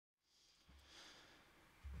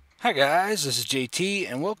Hi guys, this is JT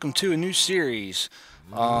and welcome to a new series.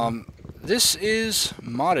 This is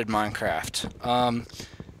modded Minecraft.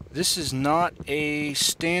 This is not a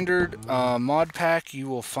standard mod pack you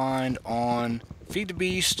will find on Feed the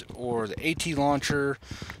Beast or the AT Launcher.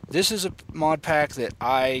 This is a mod pack that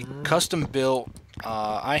I custom built.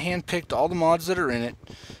 I handpicked all the mods that are in it.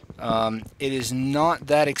 It is not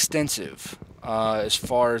that extensive as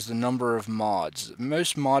far as the number of mods.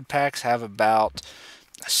 Most mod packs have about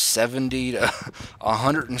 70 to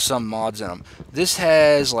 100 and some mods in them. This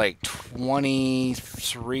has like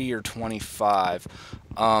 23 or 25.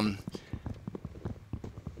 A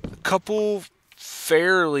couple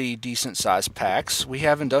fairly decent sized packs. We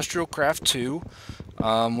have Industrial Craft 2.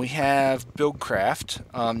 We have Buildcraft.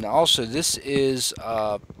 Now also this is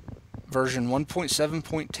version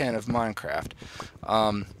 1.7.10 of Minecraft.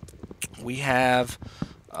 We have,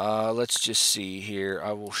 let's just see here.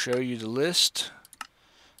 I will show you the list.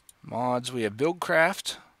 Mods, we have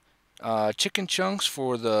Buildcraft, chicken chunks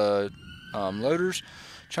for the loaders,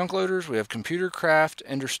 chunk loaders. We have Computer Craft,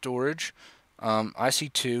 Ender Storage,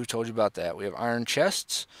 IC2, told you about that. We have Iron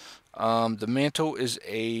Chests. The mantle is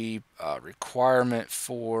a requirement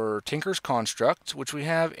for Tinker's Construct, which we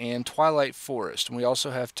have, and Twilight Forest. And we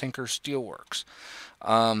also have Tinker's Steelworks.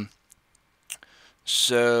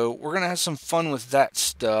 So we're going to have some fun with that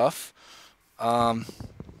stuff.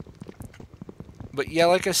 But yeah,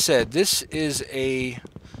 like I said, this is a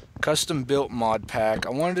custom built mod pack. I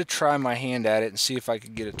wanted to try my hand at it and see if I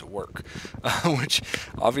could get it to work, which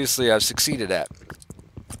obviously I've succeeded at.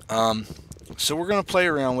 So we're going to play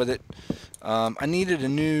around with it. I needed a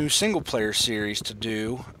new single player series to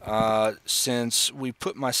do since we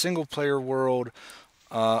put my single player world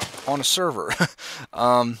on a server.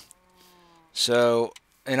 And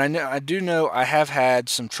I do know I have had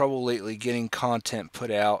some trouble lately getting content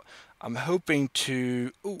put out. I'm hoping to.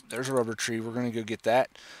 Ooh, there's a rubber tree. We're gonna go get that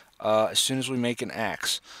as soon as we make an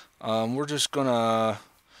axe. We're just gonna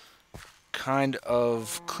kind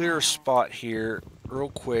of clear a spot here real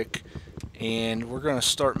quick, and we're gonna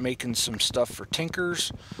start making some stuff for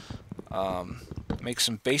tinkers. Make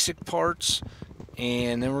some basic parts,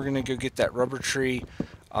 and then we're gonna go get that rubber tree.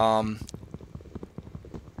 And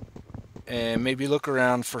maybe look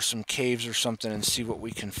around for some caves or something and see what we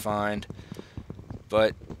can find.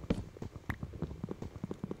 But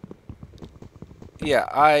yeah,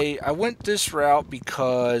 I went this route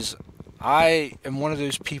because I am one of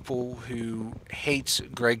those people who hates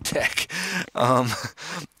Greg Tech.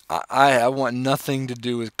 I want nothing to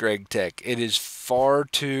do with Greg Tech. It is far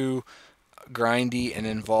too grindy and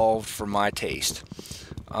involved for my taste.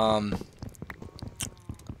 I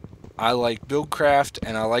like Buildcraft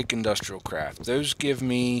and I like Industrial Craft. Those give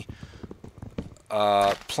me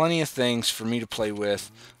plenty of things for me to play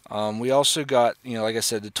with. We also got, like I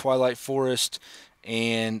said, the Twilight Forest,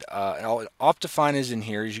 and Optifine is in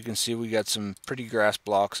here. As you can see, we got some pretty grass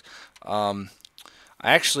blocks.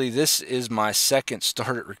 Actually, this is my second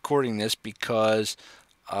start at recording this because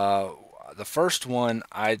the first one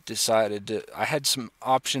I had some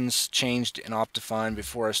options changed in Optifine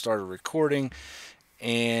before I started recording,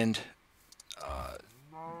 and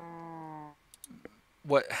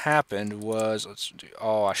what happened was,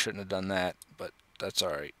 oh, I shouldn't have done that, but that's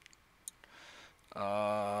alright.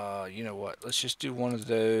 You know what, let's just do one of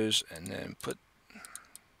those and then put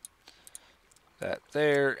that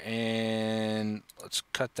there, and let's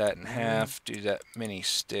cut that in half, do that many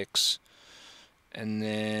sticks, and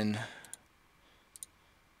then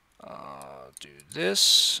do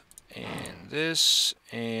this, and this,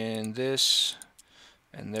 and this,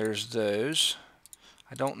 and there's those.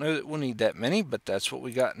 I don't know that we'll need that many, but that's what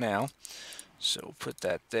we got now. So we'll put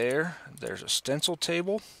that there. There's a stencil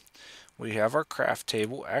table. We have our craft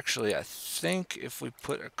table. Actually, I think if we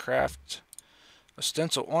put a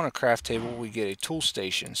stencil on a craft table, we get a tool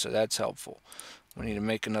station, so that's helpful. We need to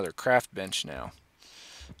make another craft bench now.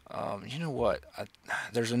 You know what?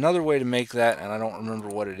 There's another way to make that, and I don't remember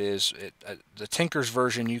what it is. The Tinker's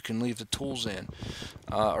version, you can leave the tools in,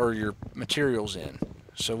 or your materials in.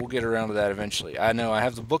 So we'll get around to that eventually. I know I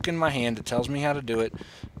have the book in my hand that tells me how to do it,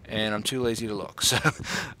 and I'm too lazy to look. So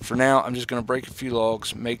for now, I'm just going to break a few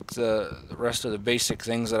logs, make the rest of the basic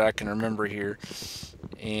things that I can remember here.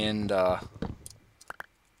 And, oh,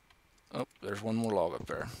 there's one more log up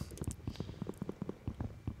there.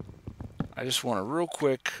 I just want to real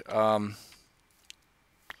quick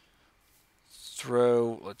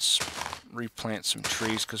let's replant some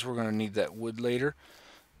trees because we're going to need that wood later.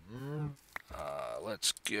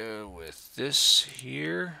 Let's go with this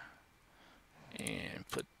here and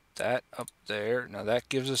put that up there. Now that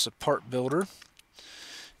gives us a part builder,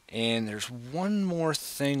 And there's one more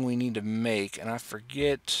thing we need to make, and I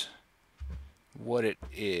forget what it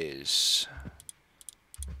is.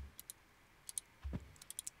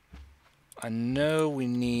 I know we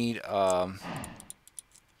need, alright,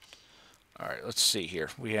 let's see here.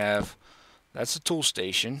 We have, that's the tool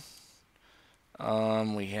station.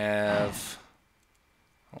 We have,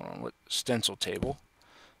 hold on, what, stencil table,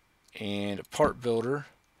 and a part builder,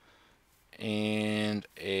 and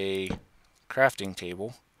a crafting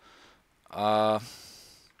table. Let's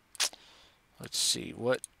see,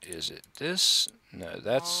 what is it? This? No,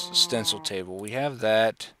 that's stencil table. We have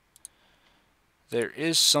that. There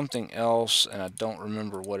is something else, and I don't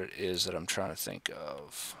remember what it is that I'm trying to think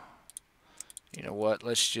of. You know what?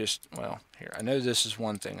 Let's just, well, here. I know this is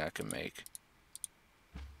one thing I can make.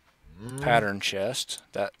 Pattern chest.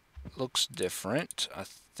 That looks different. I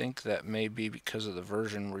think that may be because of the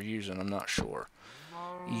version we're using. I'm not sure.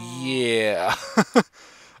 Yeah.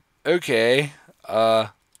 Okay.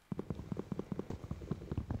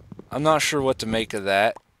 I'm not sure what to make of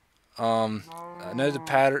that. I know the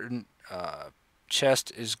pattern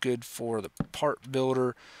chest is good for the part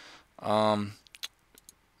builder, and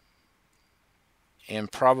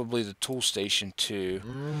probably the tool station too.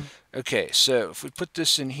 Okay, so if we put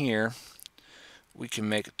this in here, we can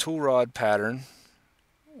make a tool rod pattern.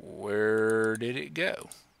 Where did it go?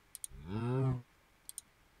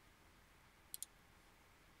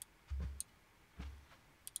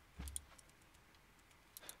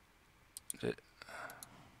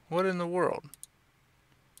 What in the world?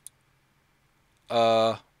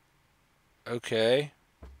 Okay.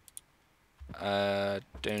 I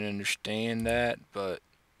don't understand that, but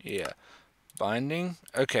yeah. Binding.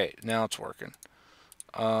 Okay, now it's working.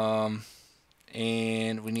 And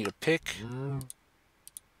we need a pick.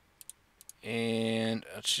 And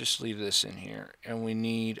let's just leave this in here. And we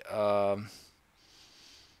need an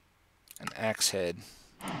axe head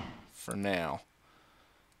for now.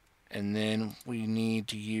 And then we need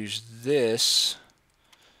to use this.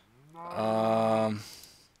 And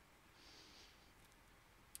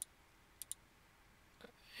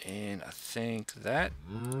I think that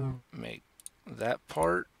make that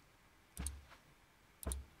part.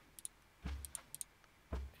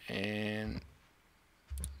 And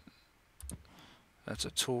that's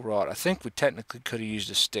a tool rod. I think we technically could have used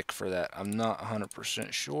a stick for that. I'm not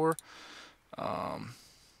 100% sure.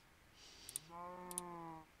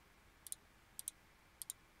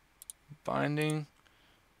 Binding,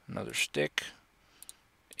 another stick,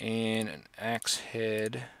 and an axe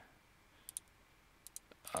head.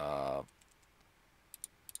 Put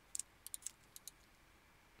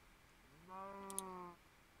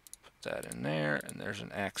that in there, and there's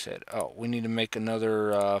an axe head. Oh, we need to make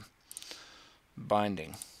another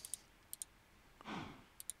binding.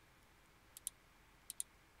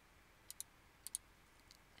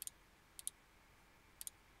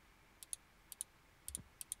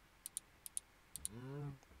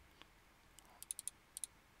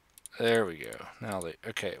 There we go. Now they,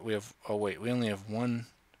 okay, we have, oh wait, we only have one.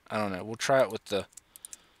 I don't know. We'll try it with the,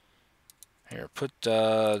 here, put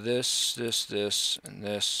this, and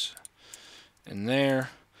this in there.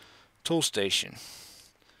 Tool station.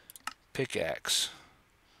 Pickaxe.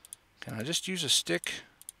 Can I just use a stick?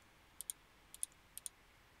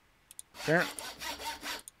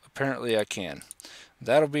 Apparently I can.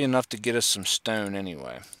 That'll be enough to get us some stone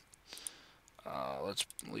anyway. Let's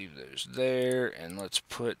leave those there, and let's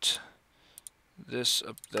put this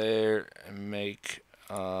up there and make,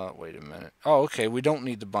 wait a minute. Oh, okay, we don't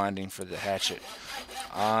need the binding for the hatchet.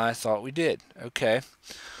 I thought we did. Okay.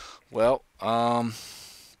 Well,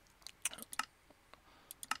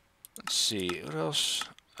 let's see, what else?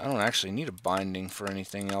 I don't actually need a binding for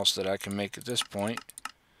anything else that I can make at this point.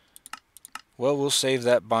 Well, we'll save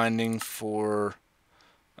that binding for,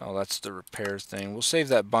 oh, that's the repair thing. We'll save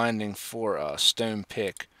that binding for a stone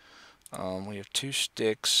pick. We have 2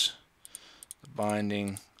 sticks, the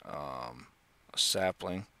binding, a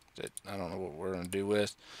sapling that I don't know what we're going to do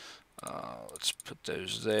with. Let's put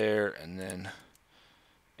those there, and then,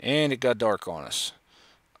 and it got dark on us.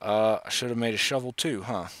 I should have made a shovel too,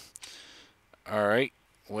 huh? Alright,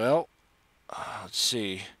 well, let's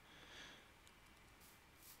see.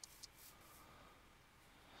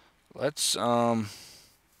 Let's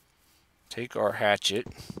take our hatchet.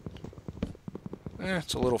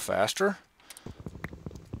 It's a little faster.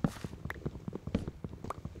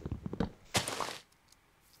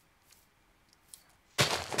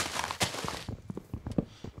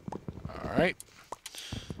 Alright.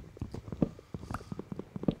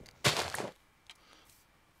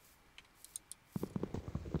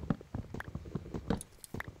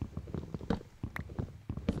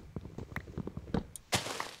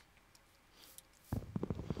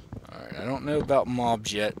 don't know about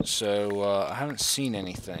mobs yet, so I haven't seen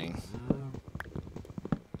anything.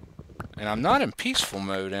 And I'm not in peaceful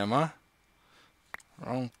mode, am I?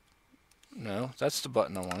 Wrong. No, that's the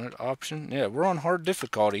button I wanted. Option. Yeah, we're on hard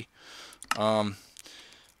difficulty.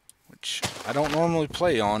 Which I don't normally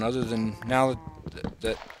play on, other than now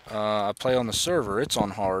that I play on the server, it's on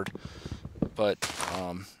hard. But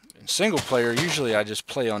in single player, usually I just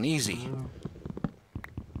play on easy.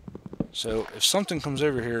 So if something comes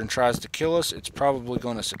over here and tries to kill us, it's probably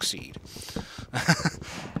going to succeed.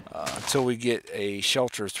 Until we get a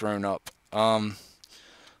shelter thrown up. I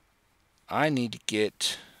need to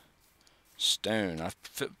get stone. I've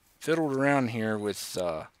fiddled around here with...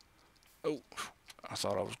 oh, I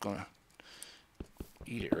thought I was going to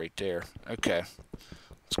eat it right there. Okay.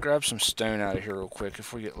 Let's grab some stone out of here real quick.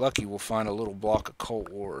 If we get lucky, we'll find a little block of coal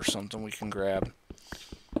ore or something we can grab.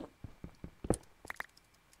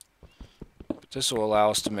 But this will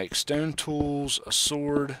allow us to make stone tools, a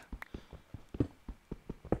sword.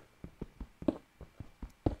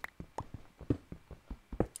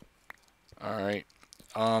 Alright.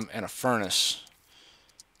 And a furnace.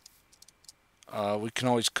 We can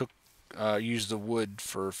always cook, use the wood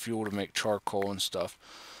for fuel to make charcoal and stuff.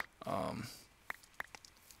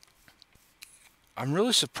 I'm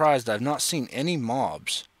really surprised I've not seen any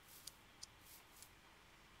mobs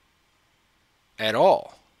at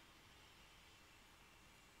all.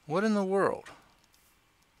 What in the world?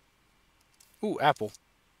 Ooh, apple.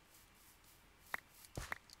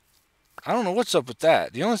 I don't know what's up with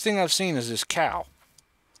that. The only thing I've seen is this cow.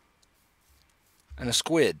 And a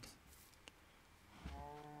squid.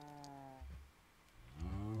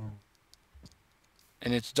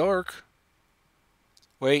 And it's dark.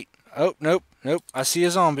 Wait. Oh, nope. Nope. I see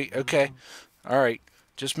a zombie. Okay. Alright.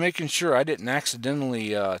 Just making sure I didn't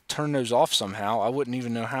accidentally turn those off somehow. I wouldn't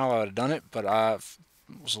even know how I would have done it, but I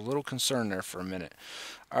was a little concerned there for a minute.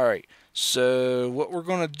 Alright. So what we're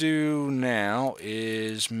going to do now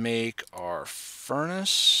is make our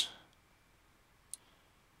furnace.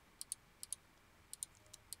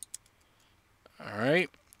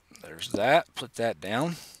 Alright. There's that. Put that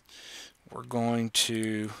down. We're going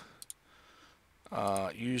to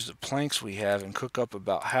use the planks we have and cook up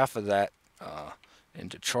about half of that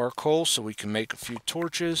into charcoal so we can make a few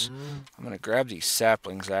torches. I'm going to grab these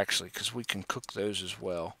saplings actually because we can cook those as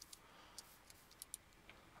well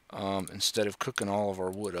instead of cooking all of our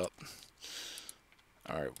wood up.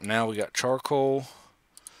 Alright, now we got charcoal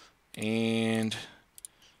and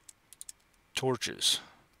torches.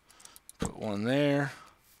 Put one there,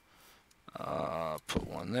 put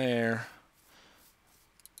one there,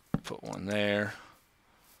 put one there,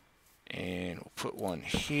 and we'll put one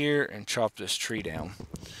here and chop this tree down.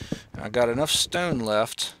 And I got enough stone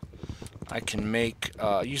left. I can make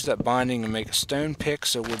use that binding and make a stone pick,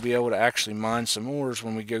 so we'll be able to actually mine some ores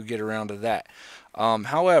when we go get around to that.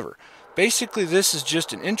 However, basically this is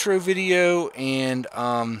just an intro video, and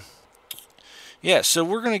yeah, so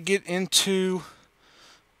we're going to get into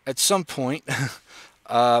at some point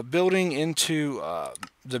building into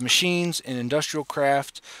the machines in industrial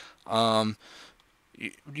craft.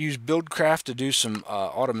 Use BuildCraft to do some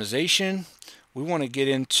automation. We want to get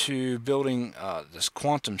into building this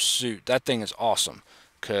quantum suit. That thing is awesome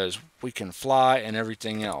because we can fly and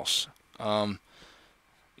everything else.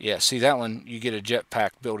 Yeah, see that one, you get a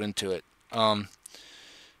jetpack built into it.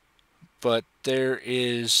 But there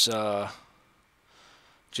is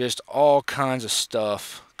just all kinds of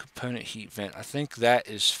stuff. Component heat vent. I think that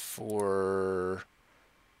is for...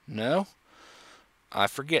 No? I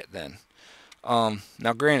forget then.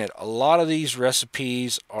 Now granted, a lot of these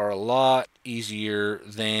recipes are a lot easier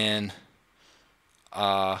than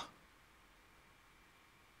what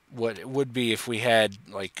it would be if we had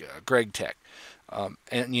like Greg Tech.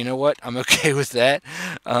 And you know what? I'm okay with that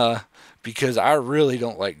because I really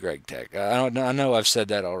don't like Greg Tech. I know I've said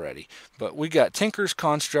that already. But we got Tinker's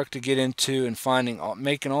Construct to get into and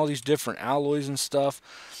making all these different alloys and stuff.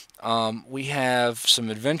 We have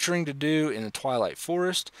some adventuring to do in the Twilight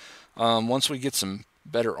Forest. Once we get some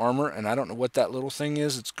better armor, and I don't know what that little thing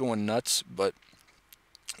is, it's going nuts, but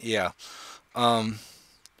yeah. I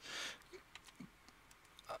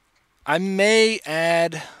may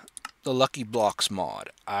add the Lucky Blocks mod.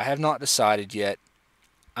 I have not decided yet.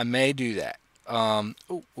 I may do that. Oh,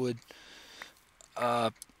 wood.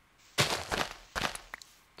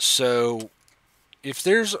 So if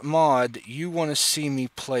there's a mod you want to see me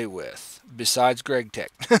play with besides Greg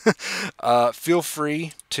Tech, feel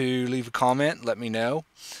free to leave a comment, let me know.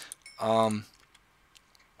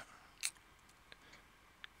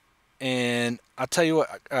 And I'll tell you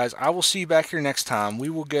what, guys, I will see you back here next time. We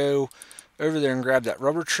will go over there and grab that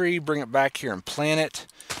rubber tree, bring it back here and plant it,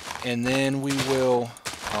 and then we will.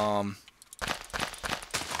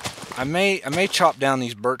 I may chop down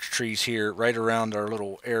these birch trees here right around our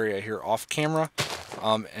little area here off camera,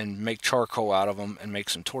 and make charcoal out of them and make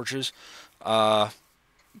some torches.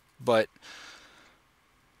 But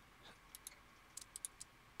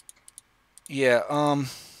yeah,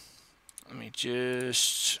 let me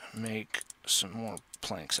just make some more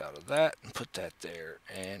planks out of that and put that there,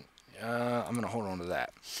 and I'm gonna hold on to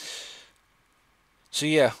that. So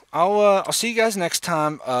yeah, I'll see you guys next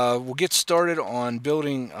time. We'll get started on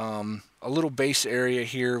building a little base area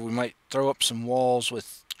here. We might throw up some walls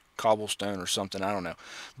with cobblestone or something, I don't know.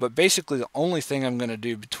 But basically the only thing I'm going to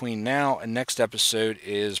do between now and next episode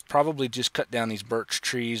is probably just cut down these birch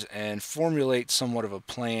trees and formulate somewhat of a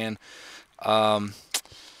plan. And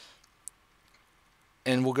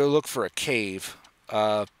we'll go look for a cave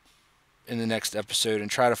in the next episode and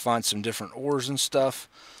try to find some different ores and stuff.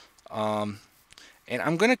 And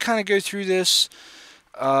I'm going to kind of go through this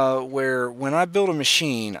where when I build a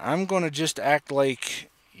machine, I'm going to just act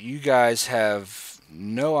like you guys have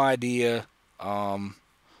no idea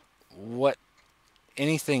what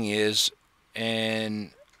anything is.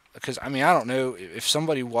 And because, I mean, I don't know if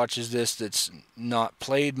somebody watches this that's not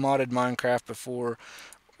played modded Minecraft before,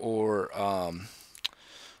 or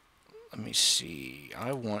let me see,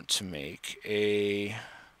 I want to make a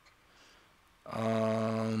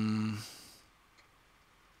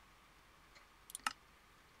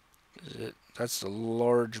that's the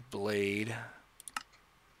large blade.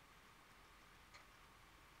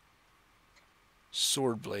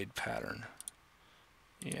 Sword blade pattern.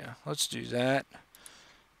 Yeah, let's do that.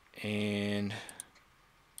 And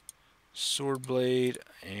sword blade,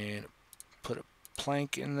 and put a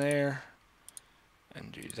plank in there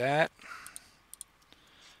and do that.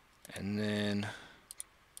 And then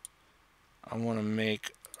I want to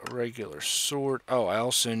make a regular sword. Oh, I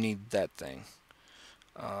also need that thing.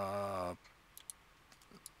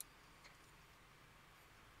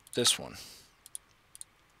 This one.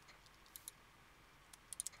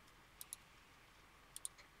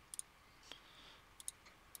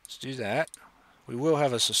 Let's do that. We will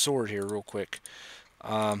have us a sword here real quick.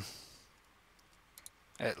 At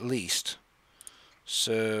least.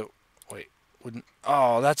 So, wait.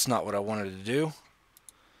 Oh, that's not what I wanted to do.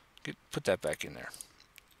 Put that back in there.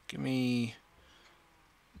 Give me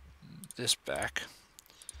this back.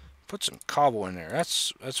 Put some cobble in there.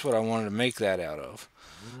 That's what I wanted to make that out of.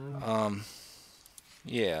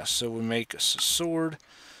 Yeah, so we make us a sword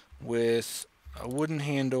with a wooden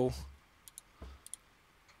handle,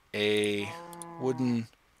 a wooden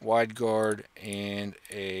wide guard, and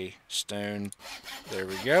a stone. There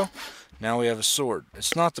we go. Now we have a sword.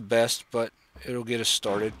 It's not the best, but it'll get us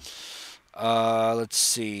started. Let's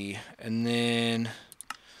see, and then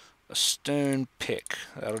a stone pick.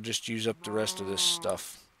 That'll just use up the rest of this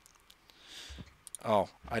stuff. Oh,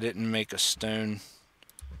 I didn't make a stone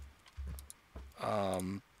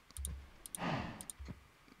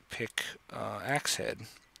pick axe head.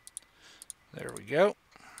 There we go.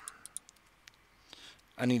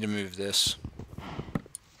 I need to move this.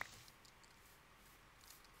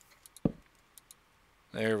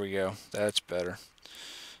 There we go. That's better.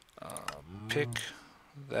 Pick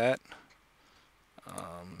that.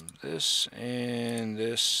 This, and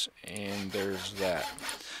there's that.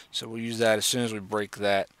 So we'll use that as soon as we break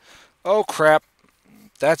that. Oh crap.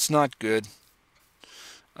 That's not good.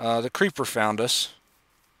 The creeper found us.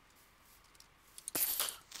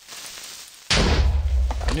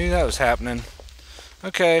 I knew that was happening.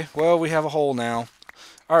 Okay, well, we have a hole now.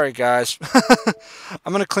 Alright guys,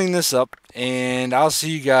 I'm going to clean this up, and I'll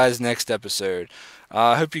see you guys next episode.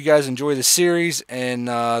 I hope you guys enjoy the series, and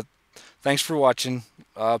thanks for watching.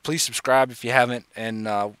 Please subscribe if you haven't, and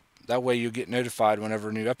that way you'll get notified whenever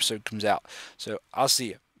a new episode comes out. So, I'll see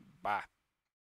you. Bye.